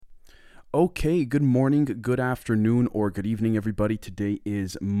Okay, good morning, good afternoon, or good evening, everybody. Today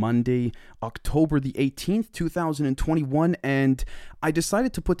is Monday, October the 18th, 2021, and I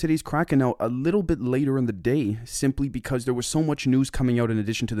decided to put today's Kraken out a little bit later in the day simply because there was so much news coming out in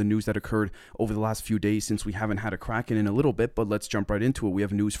addition to the news that occurred over the last few days since we haven't had a Kraken in a little bit, but let's jump right into it. We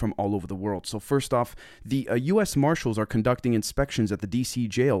have news from all over the world. So first off, the U.S. Marshals are conducting inspections at the D.C.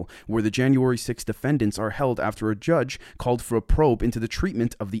 jail where the January 6 defendants are held after a judge called for a probe into the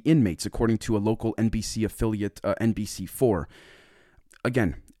treatment of the inmates, according to a local NBC affiliate, NBC4.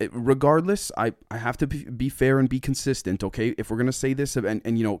 Again, regardless, I have to be fair and be consistent, okay? If we're going to say this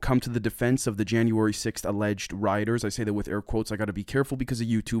and come to the defense of the January 6th alleged rioters, I say that with air quotes, I got to be careful because of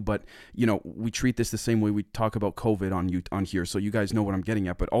YouTube, but, we treat this the same way we talk about COVID on here, so you guys know what I'm getting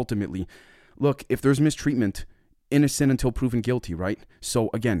at. But ultimately, look, if there's mistreatment, innocent until proven guilty, right? So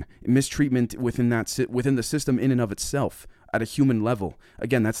again, mistreatment within the system in and of itself at a human level.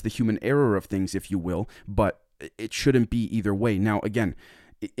 Again, that's the human error of things, if you will, but it shouldn't be either way. Now, again,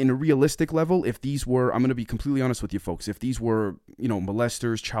 in a realistic level, if these were, I'm going to be completely honest with you folks, if these were,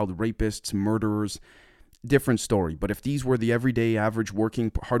 molesters, child rapists, murderers, different story. But if these were the everyday average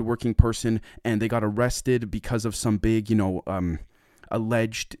hardworking person and they got arrested because of some big,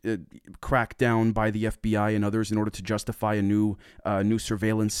 alleged crackdown by the FBI and others in order to justify a new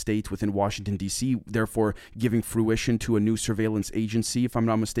surveillance state within Washington, D.C., therefore giving fruition to a new surveillance agency, if I'm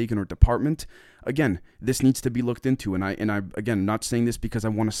not mistaken, or department. Again, this needs to be looked into, and I again, not saying this because I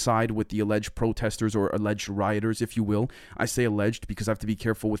want to side with the alleged protesters or alleged rioters, if you will. I say alleged because I have to be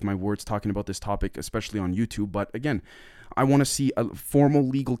careful with my words talking about this topic, especially on YouTube. But again, I want to see a formal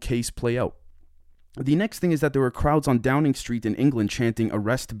legal case play out. The next thing is that there were crowds on Downing Street in England chanting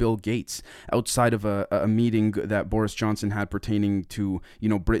 "Arrest Bill Gates" outside of a meeting that Boris Johnson had pertaining to,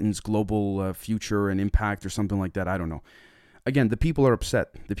 Britain's global future and impact or something like that. I don't know. Again, the people are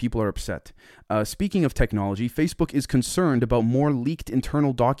upset. Speaking of technology, Facebook is concerned about more leaked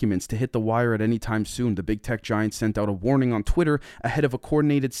internal documents to hit the wire at any time soon. The big tech giant sent out a warning on Twitter ahead of a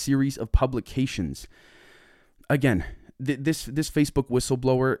coordinated series of publications. Again, this Facebook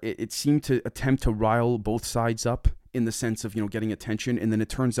whistleblower, it seemed to attempt to rile both sides up in the sense of, getting attention, and then it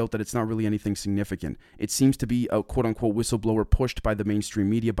turns out that it's not really anything significant. It seems to be a quote-unquote whistleblower pushed by the mainstream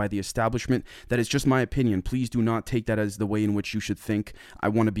media, by the establishment. That is just my opinion. Please do not take that as the way in which you should think. I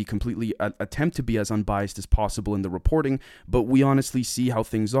want to be attempt to be as unbiased as possible in the reporting, but we honestly see how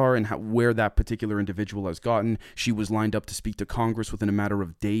things are and where that particular individual has gotten. She was lined up to speak to Congress within a matter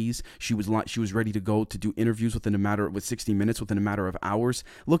of days. She was ready to go to do interviews with 60 Minutes within a matter of hours.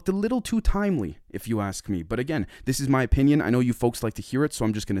 Looked a little too timely, if you ask me. But again, this is my opinion. I know you folks like to hear it, so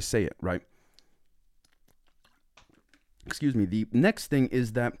I'm just going to say it, right? Excuse me. The next thing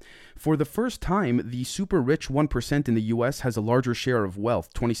is that for the first time, the super rich 1% in the U.S. has a larger share of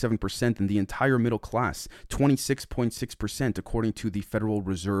wealth, 27%, than the entire middle class, 26.6%, according to the Federal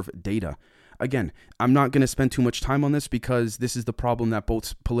Reserve data. Again, I'm not going to spend too much time on this because this is the problem that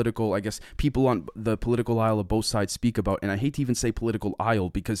both people on the political aisle of both sides speak about. And I hate to even say political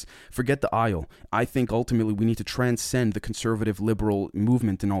aisle because forget the aisle. I think ultimately we need to transcend the conservative liberal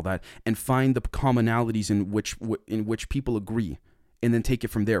movement and all that and find the commonalities in which people agree. And then take it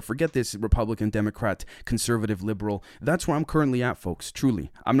from there. Forget this Republican, Democrat, conservative, liberal. That's where I'm currently at, folks. Truly,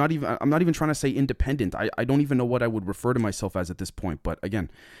 I'm not even trying to say independent. I don't even know what I would refer to myself as at this point. But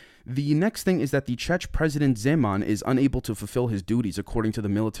again, the next thing is that the Czech President Zeman is unable to fulfill his duties, according to the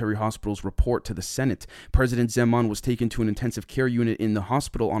military hospital's report to the Senate. President Zeman was taken to an intensive care unit in the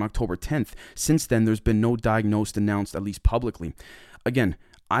hospital on October 10th. Since then, there's been no diagnosis announced, at least publicly. Again,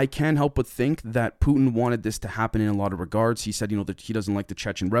 I can't help but think that Putin wanted this to happen in a lot of regards. He said, that he doesn't like the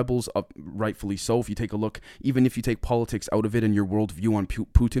Chechen rebels, rightfully so. If you take a look, even if you take politics out of it and your worldview on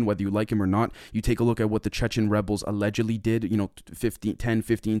Putin, whether you like him or not, you take a look at what the Chechen rebels allegedly did, 10,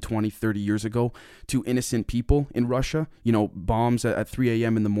 15, 20, 30 years ago to innocent people in Russia. Bombs at 3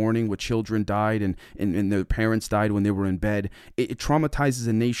 a.m. in the morning where children died and their parents died when they were in bed. It traumatizes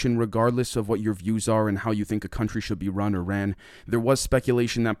a nation regardless of what your views are and how you think a country should be run or ran. There was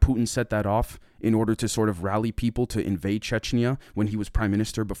speculation that Putin set that off in order to sort of rally people to invade Chechnya when he was prime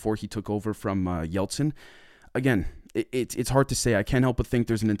minister before he took over from Yeltsin. Again, it's hard to say. I can't help but think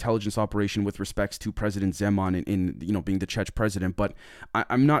there's an intelligence operation with respects to President Zeman in being the Czech president. But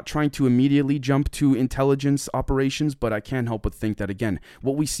I'm not trying to immediately jump to intelligence operations, but I can't help but think that, again,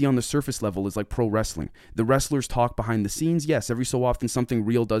 what we see on the surface level is like pro wrestling. The wrestlers talk behind the scenes. Yes, every so often something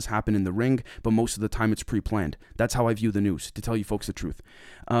real does happen in the ring, but most of the time it's pre-planned. That's how I view the news, to tell you folks the truth.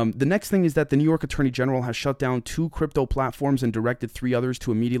 The next thing is that the New York Attorney General has shut down 2 crypto platforms and directed 3 others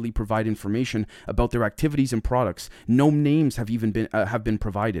to immediately provide information about their activities and products. No names have been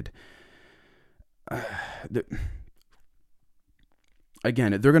provided. the,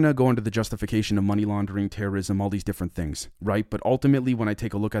 again, they're going to go into the justification of money laundering, terrorism, all these different things, right? But ultimately, when I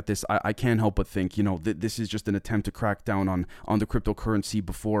take a look at this, I can't help but think, this is just an attempt to crack down on the cryptocurrency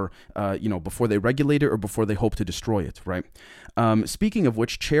before, before they regulate it or before they hope to destroy it, right? Speaking of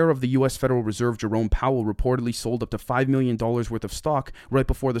which, Chair of the U.S. Federal Reserve Jerome Powell reportedly sold up to $5 million worth of stock right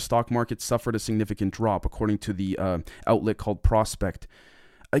before the stock market suffered a significant drop, according to the outlet called Prospect.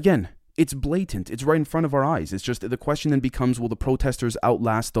 Again, it's blatant. It's right in front of our eyes. It's just the question then becomes, will the protesters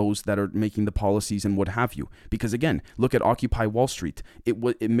outlast those that are making the policies and what have you? Because again, look at Occupy Wall Street.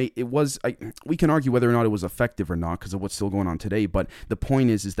 We can argue whether or not it was effective or not because of what's still going on today. But the point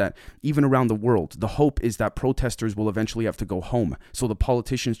is that even around the world, the hope is that protesters will eventually have to go home. So the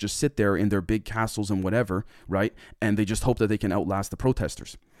politicians just sit there in their big castles and whatever, right? And they just hope that they can outlast the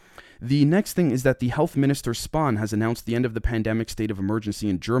protesters. The next thing is that the health minister Spahn has announced the end of the pandemic state of emergency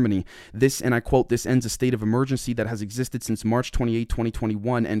in Germany. This, and I quote, "This ends a state of emergency that has existed since March 28,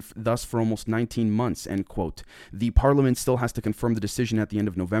 2021, and thus for almost 19 months, end quote. The parliament still has to confirm the decision at the end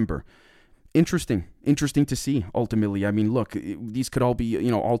of November." Interesting to see, ultimately. I mean, look, these could all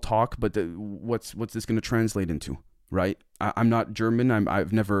be, all talk, but what's this going to translate into? Right? I'm not German.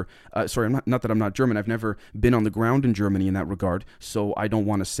 I've never, not that I'm not German. I've never been on the ground in Germany in that regard. So I don't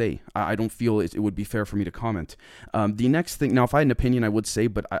want to say. I don't feel it would be fair for me to comment. The next thing, now, if I had an opinion, I would say,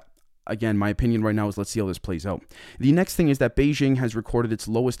 but again, my opinion right now is let's see how this plays out. The next thing is that Beijing has recorded its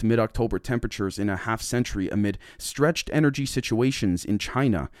lowest mid-October temperatures in a half century amid stretched energy situations in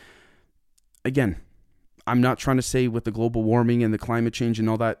China. Again, I'm not trying to say with the global warming and the climate change and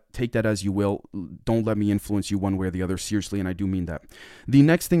all that, take that as you will. Don't let me influence you one way or the other, seriously, and I do mean that. The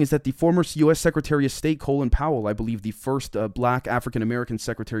next thing is that the former U.S. Secretary of State, Colin Powell, I believe the first black African-American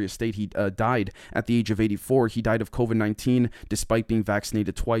Secretary of State, he died at the age of 84. He died of COVID-19 despite being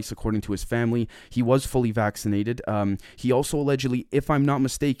vaccinated twice, according to his family. He was fully vaccinated. He also allegedly, if I'm not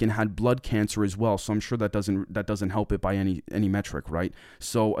mistaken, had blood cancer as well, so I'm sure that doesn't help it by any metric, right?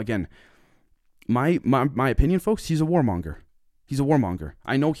 So, again, my opinion, folks, he's a warmonger. He's a warmonger.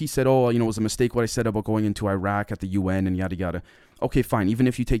 I know he said, it was a mistake what I said about going into Iraq at the UN and yada yada. Okay, fine. Even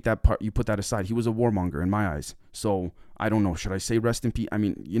if you take that part, you put that aside, he was a warmonger in my eyes. So, I don't know. Should I say rest in peace? I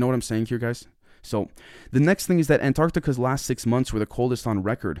mean, you know what I'm saying here, guys? So, the next thing is that Antarctica's last 6 months were the coldest on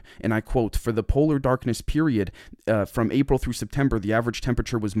record. And I quote, "For the polar darkness period from April through September, the average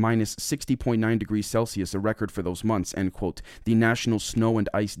temperature was minus 60.9 degrees Celsius, a record for those months," end quote, the National Snow and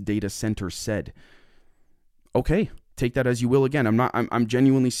Ice Data Center said. Okay, take that as you will. Again, I'm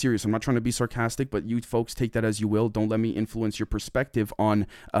genuinely serious. I'm not trying to be sarcastic, but you folks take that as you will. Don't let me influence your perspective on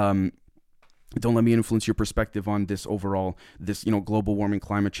this overall, global warming,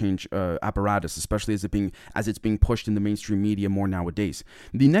 climate change apparatus, especially as it's being pushed in the mainstream media more nowadays.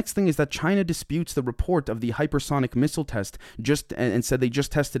 The next thing is that China disputes the report of the hypersonic missile test and said they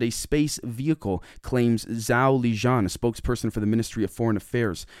just tested a space vehicle, claims Zhao Lijian, a spokesperson for the Ministry of Foreign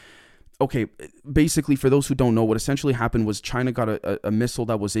Affairs. Okay, basically, for those who don't know, what essentially happened was China got a missile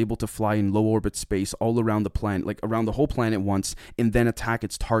that was able to fly in low orbit space all around the planet, like around the whole planet once, and then attack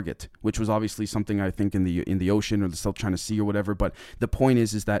its target, which was obviously something I think in the ocean or the South China Sea or whatever. But the point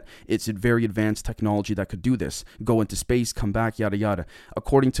is that it's a very advanced technology that could do this, go into space, come back, yada yada.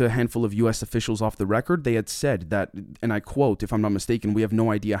 According to a handful of U.S. officials off the record, they had said that, and I quote, if I'm not mistaken, "We have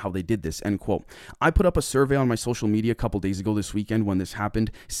no idea how they did this," end quote. I put up a survey on my social media a couple days ago this weekend when this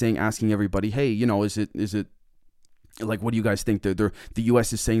happened, asking everybody, hey, is it like, what do you guys think? The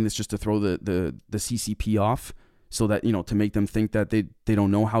U.S. is saying this just to throw the CCP off, so that, to make them think that they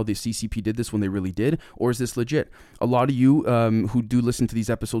don't know how the CCP did this when they really did? Or is this legit? A lot of you who do listen to these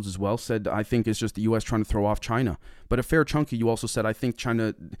episodes as well said, I think it's just the U.S. trying to throw off China. But a fair chunk of you also said, I think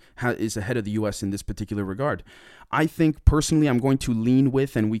China is ahead of the U.S. in this particular regard. I think, personally, I'm going to lean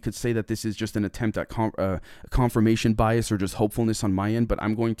with, and we could say that this is just an attempt at confirmation bias or just hopefulness on my end, but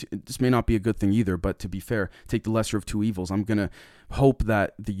this may not be a good thing either, but to be fair, take the lesser of two evils. I'm going to hope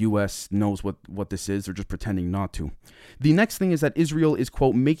that the U.S. knows what this is. They're just pretending not to. The next thing is that Israel is,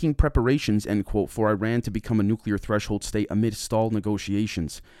 quote, making preparations, end quote, for Iran to become a nuclear threshold state amid stalled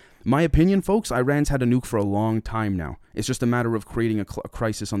negotiations. My opinion, folks, Iran's had a nuke for a long time now. It's just a matter of creating a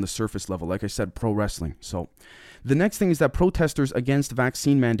crisis on the surface level. Like I said, pro wrestling. So the next thing is that protesters against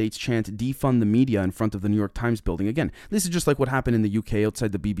vaccine mandates chant defund the media in front of the New York Times building. Again, this is just like what happened in the UK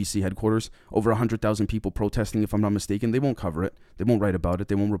outside the BBC headquarters. Over 100,000 people protesting, if I'm not mistaken. They won't cover it. They won't write about it.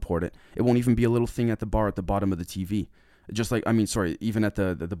 They won't report it. It won't even be a little thing at the bar at the bottom of the TV. Even at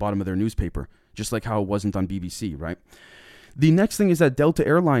the bottom of their newspaper. Just like how it wasn't on BBC, right? The next thing is that Delta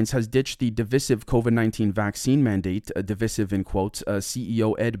Airlines has ditched the divisive COVID-19 vaccine mandate, divisive in quotes.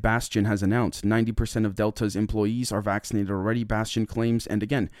 CEO Ed Bastian has announced 90% of Delta's employees are vaccinated already, Bastian claims. And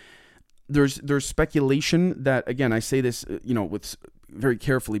again, there's speculation that, again, I say this, with very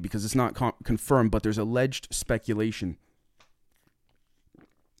carefully because it's not confirmed, but there's alleged speculation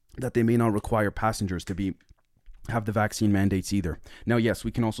that they may not require passengers to have the vaccine mandates either. Now, yes,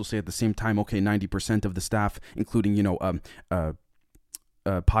 we can also say at the same time, okay, 90% of the staff, including,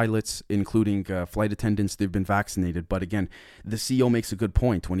 pilots, including flight attendants, they've been vaccinated. But again, the CEO makes a good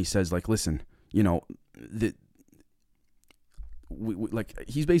point when he says, like, listen,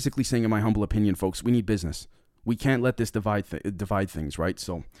 he's basically saying, in my humble opinion, folks, we need business. We can't let this divide things, right?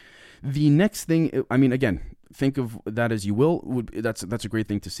 So the next thing, I mean, again, think of that as you will. That's a great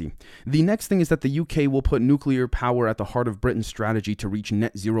thing to see. The next thing is that the UK will put nuclear power at the heart of Britain's strategy to reach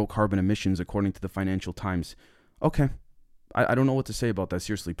net zero carbon emissions, according to the Financial Times. Okay. I don't know what to say about that.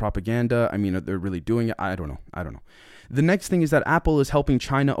 Seriously, propaganda. I mean, they're really doing it. I don't know. The next thing is that Apple is helping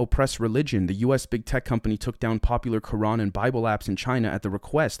China oppress religion. The U.S. big tech company took down popular Quran and Bible apps in China at the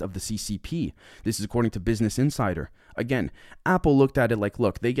request of the CCP. This is according to Business Insider. Again, Apple looked at it like,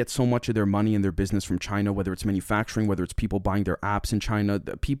 look, they get so much of their money and their business from China, whether it's manufacturing, whether it's people buying their apps in China.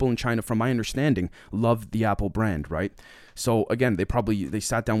 The people in China, from my understanding, love the Apple brand, right? So again, they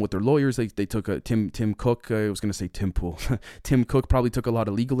sat down with their lawyers. They took Tim Cook. I was going to say Tim Pool. Tim Cook probably took a lot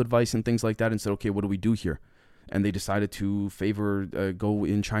of legal advice and things like that and said, okay, what do we do here? And they decided to go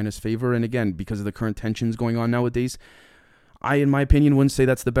in China's favor. And again, because of the current tensions going on nowadays, I, in my opinion, wouldn't say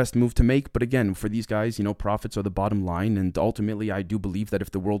that's the best move to make. But again, for these guys, profits are the bottom line. And ultimately, I do believe that if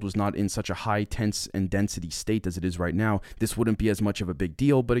the world was not in such a high tense and density state as it is right now, this wouldn't be as much of a big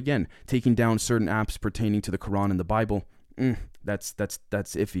deal. But again, taking down certain apps pertaining to the Quran and the Bible, that's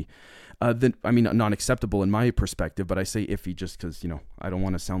iffy. Not acceptable in my perspective, but I say iffy just because, I don't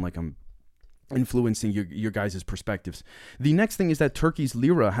want to sound like I'm influencing your guys' perspectives. The next thing is that Turkey's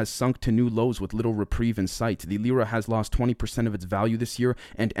lira has sunk to new lows with little reprieve in sight. The lira has lost 20% of its value this year,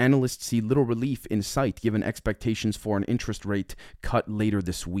 and analysts see little relief in sight given expectations for an interest rate cut later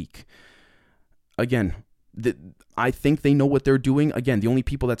this week. Again, I think they know what they're doing. Again, the only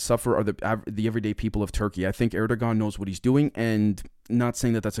people that suffer are the everyday people of Turkey. I think Erdogan knows what he's doing, and not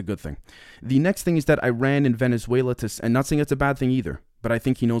saying that that's a good thing. The next thing is that Iran and Venezuela, and not saying that's a bad thing either, but I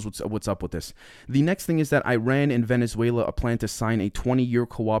think he knows what's up with this. The next thing is that Iran and Venezuela plan to sign a 20-year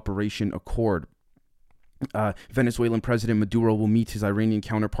cooperation accord. Venezuelan President Maduro will meet his Iranian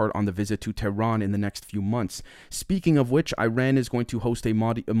counterpart on the visit to Tehran in the next few months. Speaking of which, Iran is going to host a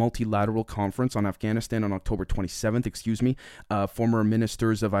multilateral conference on Afghanistan on October 27th. Former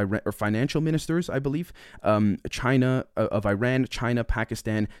ministers of Iran, or financial ministers, I believe, China,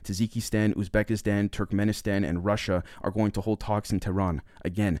 Pakistan, Tajikistan, Uzbekistan, Turkmenistan, and Russia are going to hold talks in Tehran.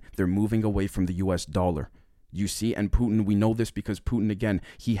 Again, they're moving away from the U.S. dollar. You see, and Putin, we know this because Putin, again,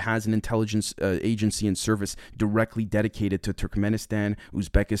 he has an intelligence agency and service directly dedicated to Turkmenistan,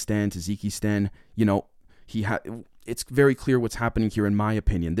 Uzbekistan, Tajikistan. It's very clear what's happening here, in my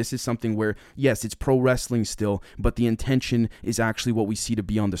opinion. This is something where, yes, it's pro wrestling still, but the intention is actually what we see to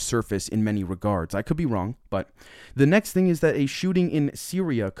be on the surface in many regards. I could be wrong, but the next thing is that a shooting in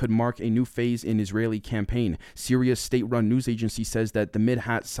Syria could mark a new phase in Israeli campaign. Syria's state-run news agency says that the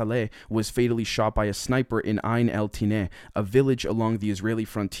Midhat Saleh was fatally shot by a sniper in Ain el-Tineh, a village along the Israeli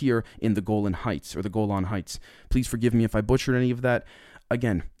frontier in the Golan Heights. Please forgive me if I butchered any of that.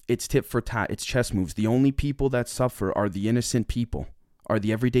 Again, it's tit for tat. It's chess moves. The only people that suffer are the innocent people, are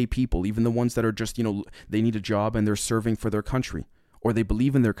the everyday people, even the ones that are just, they need a job and they're serving for their country, or they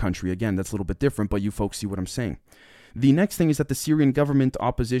believe in their country. Again, that's a little bit different, but you folks see what I'm saying. The next thing is that the Syrian government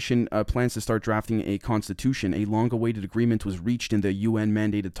opposition plans to start drafting a constitution. A long-awaited agreement was reached in the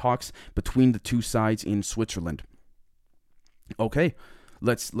UN-mandated talks between the two sides in Switzerland. Okay.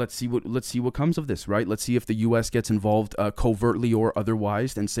 Let's see what comes of this, right? Let's see if the U.S. gets involved covertly or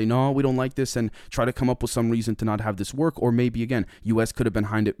otherwise and say, no, we don't like this, and try to come up with some reason to not have this work. Or maybe, again, U.S. could have been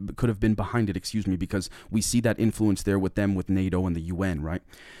behind it, because we see that influence there with NATO and the UN, right?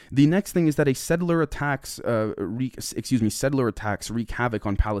 The next thing is that settler attacks wreak havoc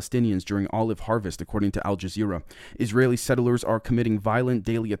on Palestinians during olive harvest, according to Al Jazeera. Israeli settlers are committing violent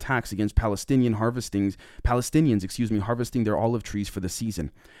daily attacks against Palestinians harvesting their olive trees for the season.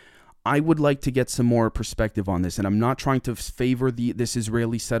 I would like to get some more perspective on this, and I'm not trying to favor this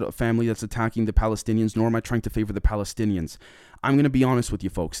Israeli family that's attacking the Palestinians, nor am I trying to favor the Palestinians. I'm going to be honest with you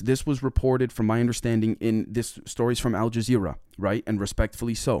folks. This was reported, from my understanding, in this stories from Al Jazeera, right? And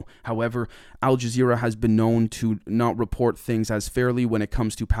respectfully so. However, Al Jazeera has been known to not report things as fairly when it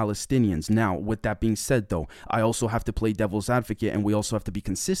comes to Palestinians. Now, with that being said, though, I also have to play devil's advocate, and we also have to be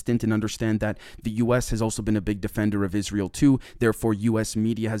consistent and understand that the U.S. has also been a big defender of Israel too. Therefore, U.S.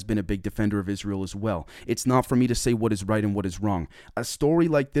 media has been a big defender of Israel as well. It's not for me to say what is right and what is wrong. A story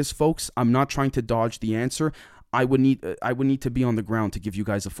like this, folks, I'm not trying to dodge the answer. I would need to be on the ground to give you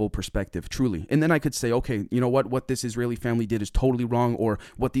guys a full perspective, truly. And then I could say, okay, you know what this Israeli family did is totally wrong, or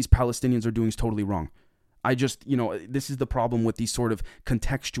what these Palestinians are doing is totally wrong. I just, this is the problem with these sort of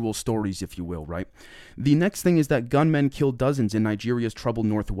contextual stories, if you will, right? The next thing is that gunmen killed dozens in Nigeria's troubled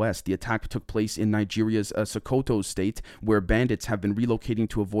northwest. The attack took place in Nigeria's Sokoto state, where bandits have been relocating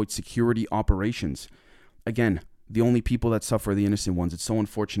to avoid security operations. Again, the only people that suffer are the innocent ones. It's so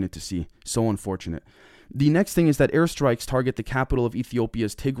unfortunate to see. So unfortunate. The next thing is that airstrikes target the capital of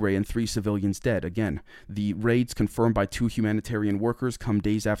Ethiopia's Tigray and 3 civilians dead. Again, the raids confirmed by 2 humanitarian workers come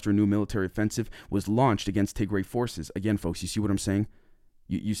days after a new military offensive was launched against Tigray forces. Again, folks, you see what I'm saying?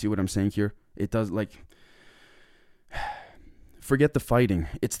 You see what I'm saying here? It does, forget the fighting.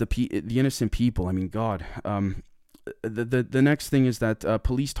 It's the innocent people. I mean, God. The next thing is that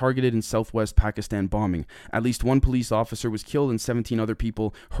police targeted in southwest Pakistan bombing. At least 1 police officer was killed and 17 other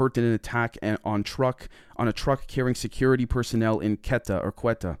people hurt in an attack on a truck carrying security personnel in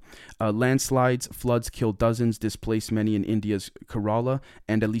Quetta. Landslides, floods killed dozens, displaced many in India's Kerala,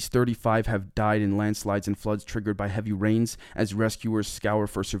 and at least 35 have died in landslides and floods triggered by heavy rains as rescuers scour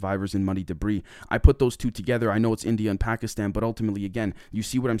for survivors in muddy debris. I put those two together. I know it's India and Pakistan, but ultimately, again, you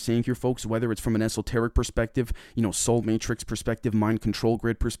see what I'm saying here, folks? Whether it's from an esoteric perspective, soul matrix perspective, mind control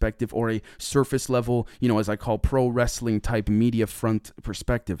grid perspective, or a surface level, as I call pro wrestling type media front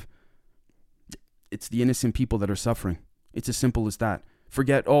perspective. It's the innocent people that are suffering. It's as simple as that.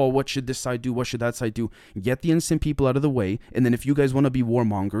 Forget, what should this side do? What should that side do? Get the innocent people out of the way, and then if you guys want to be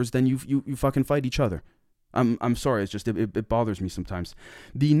warmongers, then you fucking fight each other. I'm sorry, it's just, it bothers me sometimes.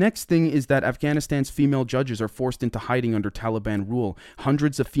 The next thing is that Afghanistan's female judges are forced into hiding under Taliban rule.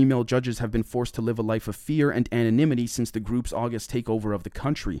 Hundreds of female judges have been forced to live a life of fear and anonymity since the group's August takeover of the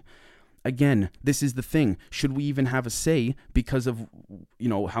country. Again, this is the thing. Should we even have a say because of,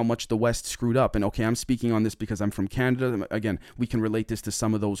 how much the West screwed up? And okay, I'm speaking on this because I'm from Canada. Again, we can relate this to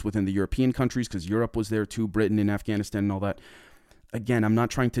some of those within the European countries because Europe was there too, Britain and Afghanistan and all that. Again, I'm not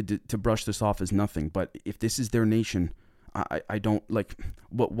trying to brush this off as nothing, but if this is their nation, I don't,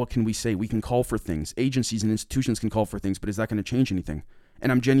 what can we say? We can call for things. Agencies and institutions can call for things, but is that going to change anything? And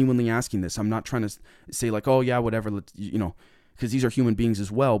I'm genuinely asking this. I'm not trying to say oh yeah, whatever, because these are human beings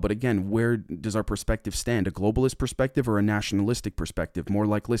as well. But again, where does our perspective stand? A globalist perspective or a nationalistic perspective? More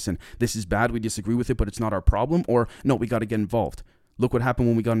like, listen, this is bad, we disagree with it, but it's not our problem. Or no, we got to get involved. Look what happened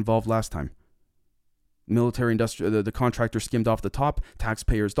when we got involved last time. Military industrial, the contractor skimmed off the top,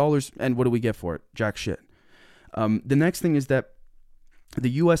 taxpayers' dollars, and what do we get for it? Jack shit. The next thing is that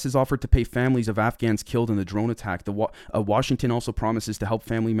the U.S. has offered to pay families of Afghans killed in the drone attack. Washington also promises to help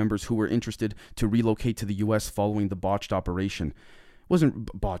family members who were interested to relocate to the U.S. following the botched operation. It wasn't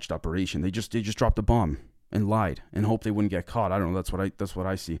a botched operation. They just dropped a bomb and lied and hoped they wouldn't get caught. I don't know. That's what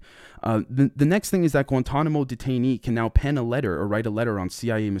I see. The next thing is that Guantanamo detainee can now pen a letter or write a letter on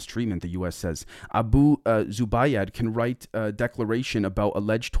CIA mistreatment, the U.S. says. Abu Zubaydah can write a declaration about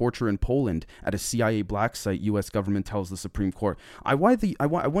alleged torture in Poland at a CIA black site, U.S. government tells the Supreme Court. I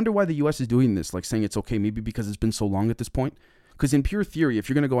wonder why the U.S. is doing this, saying it's okay, maybe because it's been so long at this point. Because in pure theory, if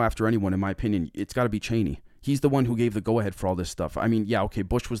you're going to go after anyone, in my opinion, it's got to be Cheney. He's the one who gave the go-ahead for all this stuff. I mean, yeah, okay,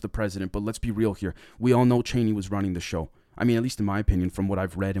 Bush was the president, but let's be real here. We all know Cheney was running the show. I mean, at least in my opinion, from what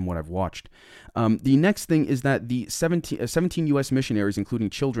I've read and what I've watched. The next thing is that the 17 U.S. missionaries, including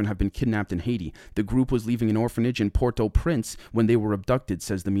children, have been kidnapped in Haiti. The group was leaving an orphanage in Port-au-Prince when they were abducted,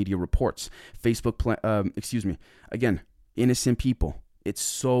 says the media reports. Again, innocent people. It's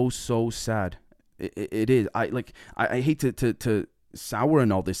so sad. It is. I hate to sour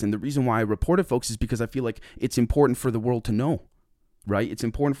in all this, and the reason why I report it, folks, is because I feel like it's important for the world to know, right? It's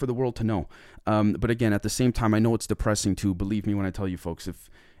important for the world to know. But again, at the same time, I know it's depressing too. Believe me when I tell you, folks, if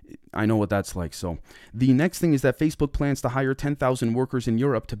I know what that's like. So the next thing is that Facebook plans to hire 10,000 workers in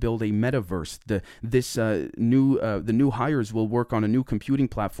Europe to build a metaverse. The new hires will work on a new computing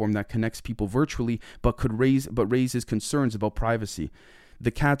platform that connects people virtually, but raises concerns about privacy. The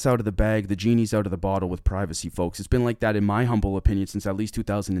cat's out of the bag, the genie's out of the bottle with privacy, folks. It's been like that, in my humble opinion, since at least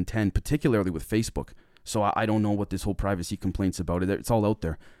 2010, particularly with Facebook. So I don't know what this whole privacy complaints about. It's all out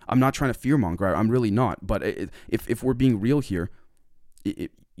there. I'm not trying to fearmonger. I'm really not. But if we're being real here,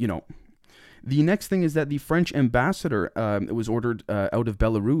 you know. The next thing is that the French ambassador was ordered out of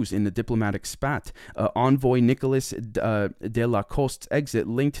Belarus in the diplomatic spat. Envoy Nicolas de la Coste's exit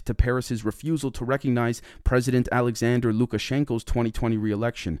linked to Paris's refusal to recognize President Alexander Lukashenko's 2020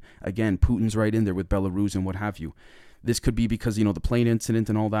 re-election. Again, Putin's right in there with Belarus and what have you. This could be because, the plane incident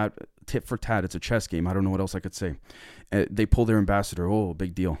and all that, tit for tat. It's a chess game. I don't know what else I could say. They pull their ambassador. Oh,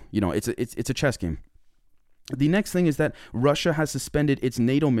 big deal. It's a chess game. The next thing is that Russia has suspended its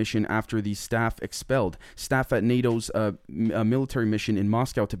NATO mission after the staff expelled. Staff at NATO's military mission in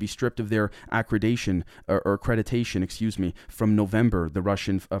Moscow to be stripped of their accreditation, from November, the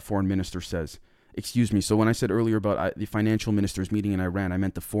Russian foreign minister says. Excuse me. So when I said earlier about the financial ministers meeting in Iran, I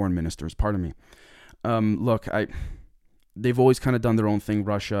meant the foreign ministers. Pardon me. Look, they've always kind of done their own thing,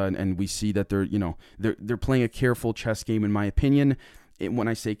 Russia, and we see that they're playing a careful chess game, in my opinion. When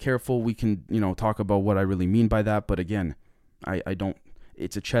I say careful, we can, talk about what I really mean by that. But again, I don't,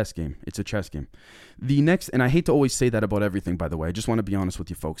 it's a chess game. It's a chess game. The next, and I hate to always say that about everything, by the way, I just want to be honest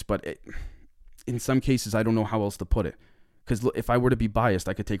with you folks, but in some cases, I don't know how else to put it. Because if I were to be biased,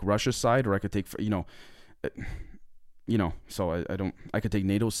 I could take Russia's side, or I could take, so I could take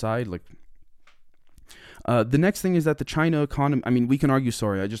NATO's side, like. The next thing is that the China economy, we can argue,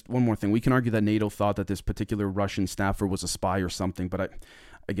 one more thing. We can argue that NATO thought that this particular Russian staffer was a spy or something, but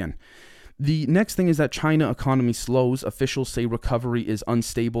the next thing is that China economy slows. Officials say recovery is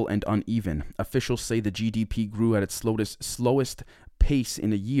unstable and uneven. Officials say the GDP grew at its slowest pace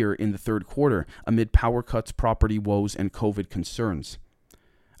in a year in the third quarter, amid power cuts, property woes, and COVID concerns.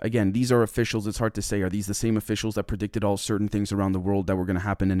 Again, these are officials. It's hard to say. Are these the same officials that predicted all certain things around the world that were going to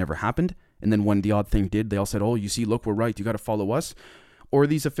happen and never happened? And then when the odd thing did, they all said, oh, you see, look, we're right. You got to follow us. Or are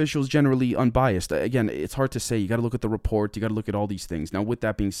these officials generally unbiased? Again, it's hard to say. You got to look at the report. You got to look at all these things. Now, with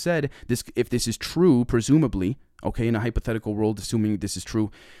that being said, if this is true, presumably, okay, in a hypothetical world, assuming this is true,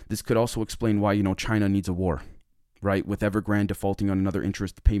 this could also explain why, China needs a war. Right, with Evergrande defaulting on another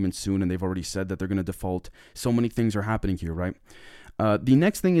interest payment soon, and they've already said that they're going to default. So many things are happening here, right? The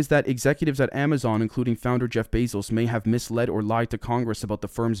next thing is that executives at Amazon, including founder Jeff Bezos, may have misled or lied to Congress about the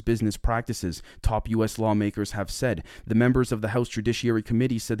firm's business practices, top U.S. lawmakers have said. The members of the House Judiciary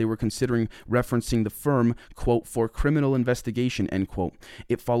Committee said they were considering referencing the firm, quote, for criminal investigation, end quote.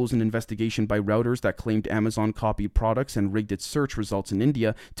 It follows an investigation by Reuters that claimed Amazon copied products and rigged its search results in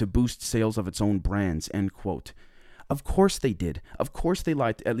India to boost sales of its own brands, end quote. Of course they did. Of course they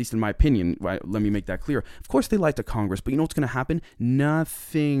lied, at least in my opinion, right? Let me make that clear. Of course they lied to Congress, but you know what's going to happen?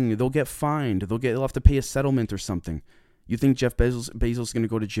 Nothing. They'll get fined. They'll have to pay a settlement or something. You think Jeff Bezos is going to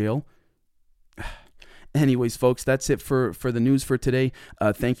go to jail? Anyways, folks, that's it for the news for today.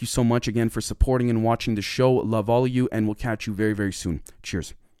 Thank you so much again for supporting and watching the show. Love all of you, and we'll catch you very, very soon.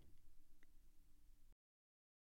 Cheers.